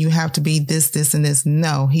being. You have to be this, and this.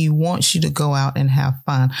 No, he wants you to go out and have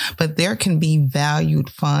fun. But there can be valued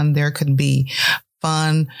fun. There can be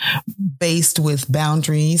fun based with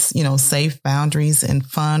boundaries, safe boundaries, and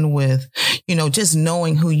fun with, just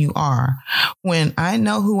knowing who you are. When I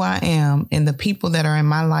know who I am and the people that are in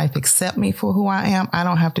my life accept me for who I am, I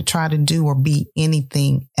don't have to try to do or be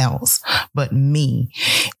anything else but me.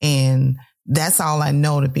 And that's all I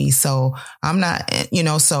know to be. So I'm not,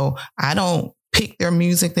 so I don't pick their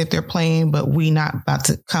music that they're playing, but we not about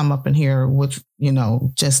to come up in here with,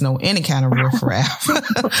 just know any kind of riffraff.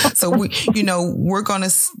 So we're going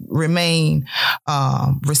to remain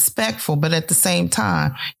respectful, but at the same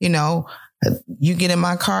time, you get in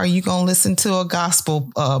my car, you going to listen to a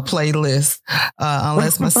gospel playlist,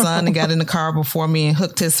 unless my son got in the car before me and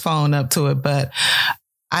hooked his phone up to it. But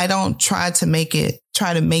I don't try to make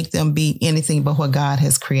them be anything but what God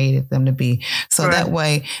has created them to be. So right. That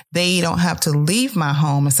way they don't have to leave my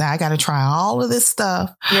home and say, I got to try all of this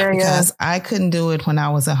stuff because I couldn't do it when I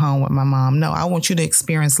was at home with my mom. No, I want you to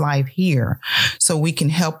experience life here so we can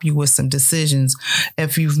help you with some decisions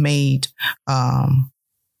if you've made,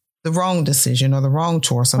 the wrong decision or the wrong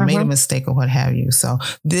choice or made a mistake or what have you. So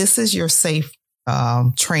this is your safe,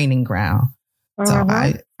 training ground. So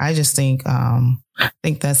I just think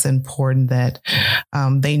that's important that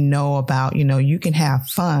they know about, you can have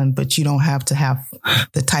fun, but you don't have to have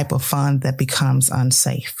the type of fun that becomes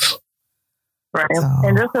unsafe. Right. So,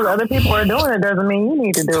 and just because other people are doing it doesn't mean you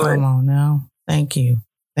need to do it. Come on now. Thank you.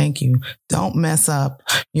 Don't mess up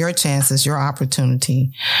your chances, your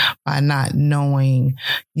opportunity by not knowing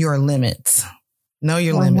your limits. Know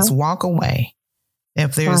your limits. Walk away.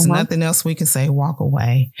 If there's nothing else we can say, walk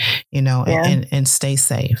away, and stay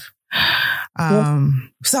safe.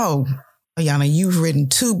 So, Ayana, you've written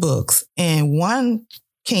 2 books and one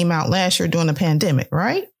came out last year during the pandemic,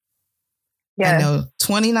 right? Yeah. I know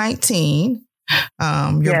 2019,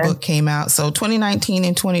 your book came out. So 2019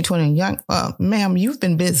 and 2020, ma'am, you've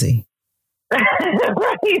been busy.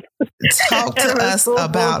 Right. Talk to us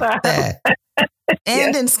about that.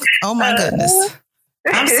 And then, oh my goodness.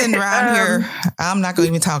 I'm sitting around here. I'm not going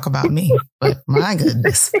to even talk about me, but my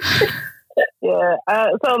goodness. Yeah.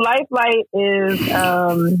 So Lifelight is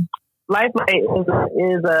a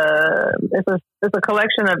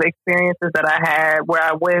collection of experiences that I had where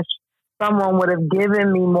I wish someone would have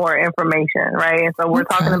given me more information. Right. And so we're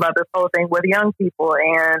talking about this whole thing with young people.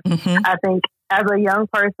 And I think as a young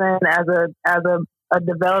person, as a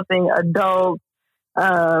developing adult,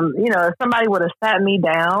 if somebody would have sat me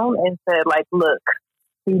down and said, like, look,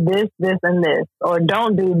 see this, and this, or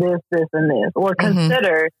don't do this, and this, or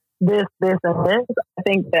consider this, and this, I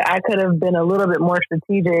think that I could have been a little bit more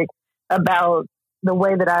strategic about the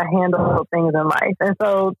way that I handle things in life. And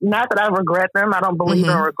so, not that I regret them, I don't believe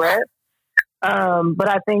in regret. But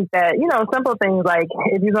I think that, simple things like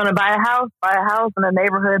if you're going to buy a house in a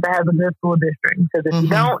neighborhood that has a good school district. Because if you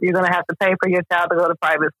don't, you're going to have to pay for your child to go to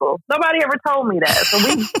private school. Nobody ever told me that. So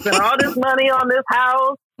we spent all this money on this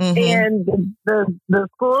house and the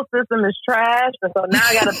school system is trash. And so now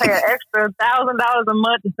I got to pay an extra $1,000 a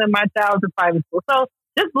month to send my child to private school. So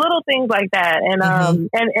just little things like that. And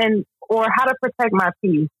or how to protect my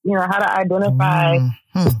peace, how to identify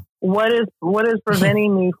what is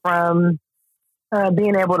preventing me from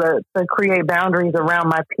being able to create boundaries around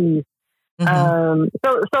my peace. So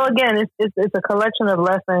again, it's a collection of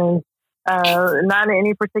lessons, not in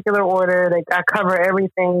any particular order. I cover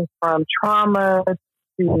everything from trauma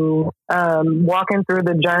to walking through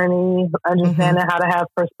the journey, understanding how to have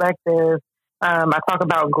perspective. I talk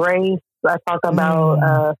about grace. I talk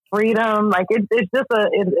about freedom. Like it is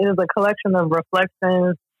a collection of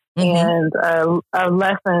reflections and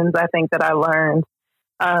lessons I think that I learned.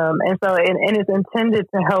 And so it's intended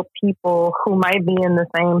to help people who might be in the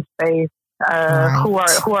same space, who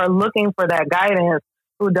are looking for that guidance,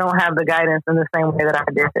 who don't have the guidance in the same way that I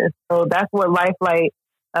did. So that's what Lifelight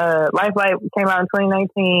came out in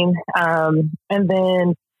 2019. And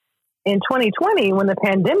then in 2020, when the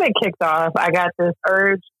pandemic kicked off, I got this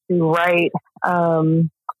urge to write,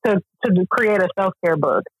 to create a self-care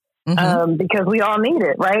book. Because we all need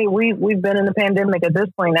it, right? We've been in the pandemic at this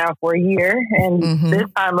point now for a year. And this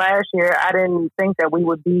time last year, I didn't think that we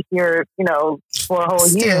would be here, for a whole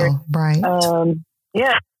year. Right.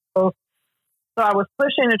 So So I was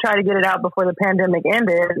pushing to try to get it out before the pandemic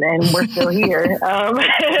ended, and we're still here.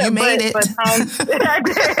 You made it. But I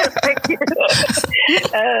did. Thank you.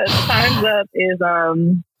 Time's Up is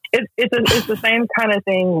it's the same kind of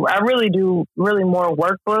thing. I really do more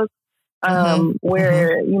workbooks.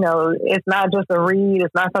 Where, you know, it's not just a read.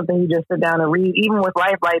 It's not something you just sit down and read. Even with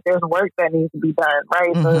Lifelight, there's work that needs to be done,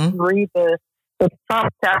 right? So if you read the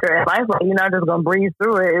top chapter in Lifelight, you're not just going to breeze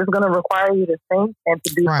through it. It's going to require you to think and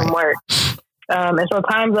to do some work. And so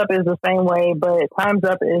Time's Up is the same way, but Time's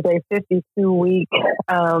Up is a 52-week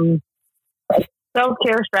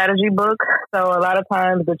self-care strategy book. So a lot of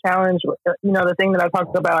times the challenge, you know, the thing that I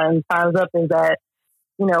talked about in Time's Up is that,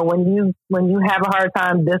 you know, when you have a hard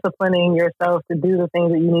time disciplining yourself to do the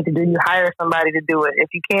things that you need to do, you hire somebody to do it. If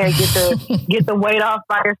you can't get the weight off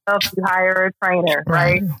by yourself, you hire a trainer,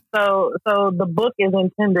 right? So the book is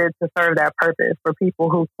intended to serve that purpose for people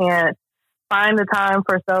who can't find the time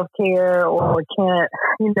for self-care or can't,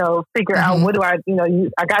 you know, figure out what do I, you know,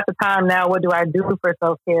 I got the time now, what do I do for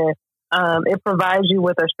self-care? It provides you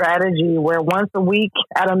with a strategy where once a week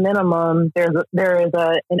at a minimum, there is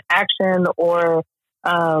an action or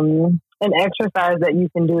an exercise that you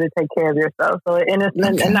can do to take care of yourself. So, and it's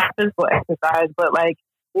and not physical exercise, but like,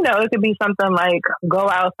 you know, it could be something like go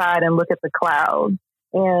outside and look at the clouds.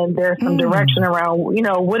 And there's some direction around, you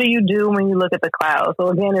know, what do you do when you look at the clouds? So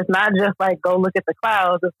again, it's not just like go look at the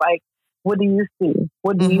clouds. It's like, what do you see?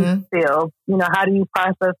 What do you feel? You know, how do you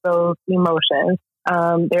process those emotions?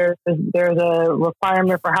 There's a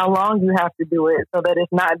requirement for how long you have to do it so that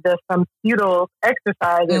it's not just some futile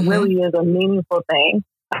exercise. It really is a meaningful thing.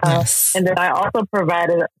 And then I also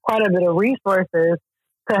provided quite a bit of resources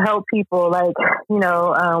to help people. Like, you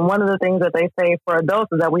know, one of the things that they say for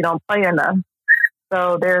adults is that we don't play enough.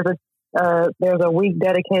 So there's a week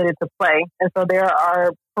dedicated to play. And so there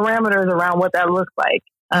are parameters around what that looks like.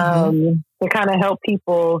 To kind of help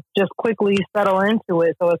people just quickly settle into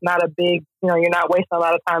it. So it's not a big, you know, you're not wasting a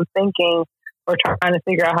lot of time thinking or trying to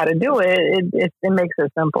figure out how to do it. It makes it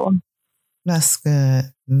simple. That's good.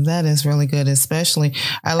 That is really good. Especially,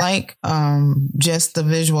 I like just the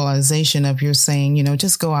visualization of your saying, you know,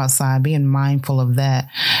 just go outside, being mindful of that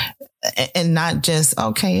and not just,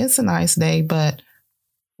 okay, it's a nice day, but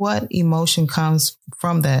what emotion comes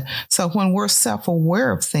from that? So when we're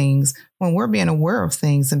self-aware of things, when we're being aware of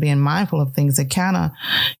things and being mindful of things, it kind of,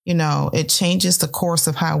 you know, it changes the course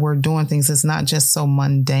of how we're doing things. It's not just so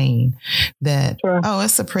mundane that, oh,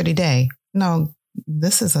 it's a pretty day. No,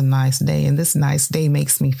 this is a nice day. And this nice day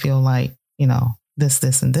makes me feel like, you know, this,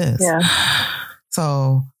 and this. Yeah.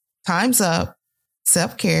 So Time's Up,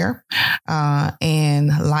 self-care,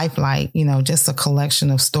 and Lifelight, you know, just a collection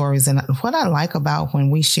of stories. And what I like about when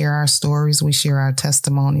we share our stories, we share our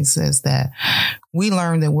testimonies, is that we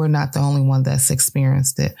learn that we're not the only one that's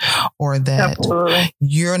experienced it, or that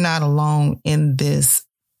you're not alone in this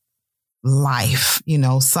life. You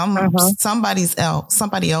know, somebody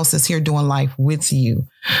else is here doing life with you.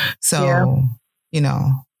 So, you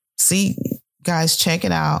know, guys, check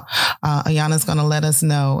it out. Ayana's going to let us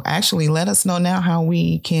know. Actually, let us know now how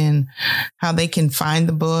they can find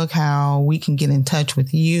the book, how we can get in touch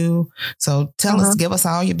with you. So tell us, give us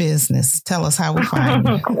all your business. Tell us how we find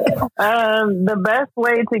you. The best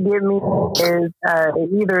way to get me is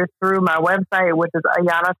either through my website, which is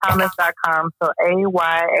ayanathomas.com. So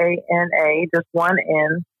AYANA, just one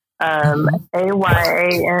N,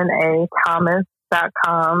 AYANA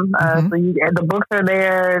Thomas.com. So the books are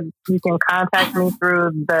there. You can contact me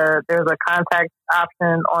through there's a contact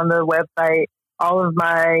option on the website. All of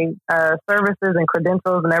my services and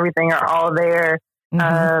credentials and everything are all there.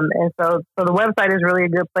 And so the website is really a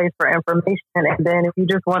good place for information. And then if you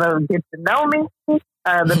just want to get to know me,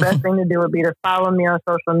 the best thing to do would be to follow me on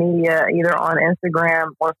social media, either on Instagram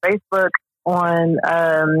or Facebook. On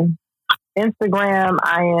Instagram,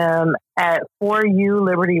 I am at For You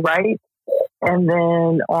Liberty Rights. And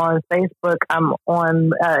then on Facebook, I'm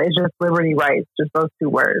on, it's just Liberty Rights, just those two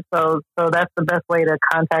words. So that's the best way to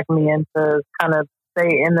contact me and to kind of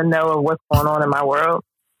stay in the know of what's going on in my world.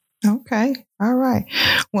 Okay. All right.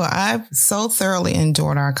 Well, I've so thoroughly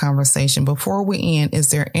enjoyed our conversation. Before we end,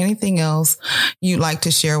 is there anything else you'd like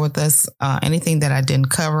to share with us? Anything that I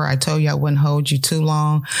didn't cover? I told you I wouldn't hold you too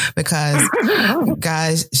long because,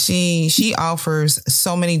 guys, she offers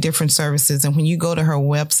so many different services. And when you go to her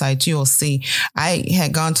website, you'll see. I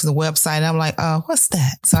had gone to the website. And I'm like, what's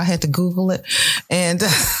that? So I had to Google it. And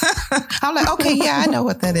I'm like, okay, yeah, I know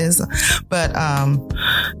what that is. But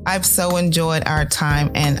I've so enjoyed our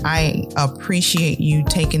time, and I appreciate you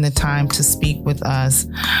taking the time to speak with us.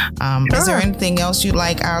 Is there anything else you'd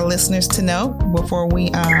like our listeners to know before we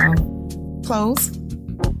close?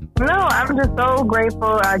 No, I'm just so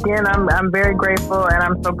grateful. Again, I'm very grateful, and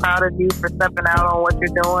I'm so proud of you for stepping out on what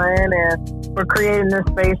you're doing and for creating this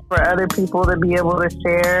space for other people to be able to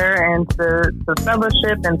share and to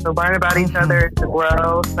fellowship and to learn about each other and to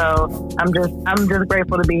grow. So I'm just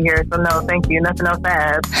grateful to be here. So no, thank you. Nothing else to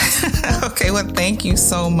add. Okay, well, thank you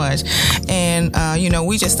so much. And,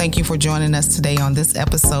 we just thank you for joining us today on this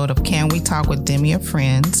episode of Can We Talk with Demi and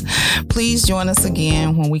Friends. Please join us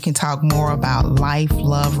again when we can talk more about life,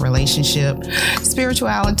 love, relationship,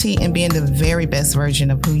 spirituality, and being the very best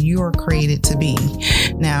version of who you are created to be.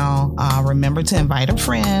 Now, remember to invite a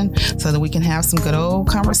friend so that we can have some good old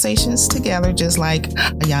conversations together, just like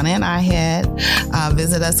Ayana and I had.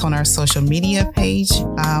 Visit us on our social media page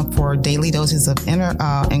for daily doses of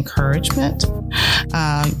encouragement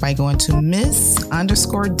by going to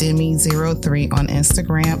Miss_Demi03 on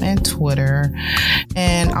Instagram and Twitter.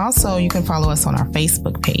 And also you can follow us on our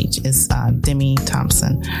Facebook page. It's Demi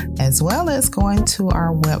Thompson, as well as going to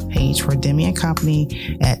our webpage for Demi and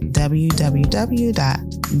Company at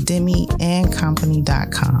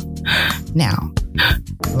www.demiandcompany.com. Now,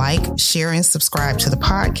 like, share, and subscribe to the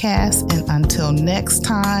podcast. And until next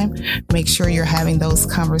time, make sure you're having those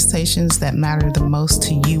conversations that matter the most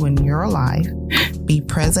to you in your life. Be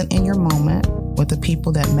present in your moment with the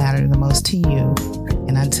people that matter the most to you.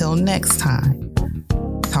 And until next time,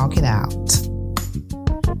 talk it out.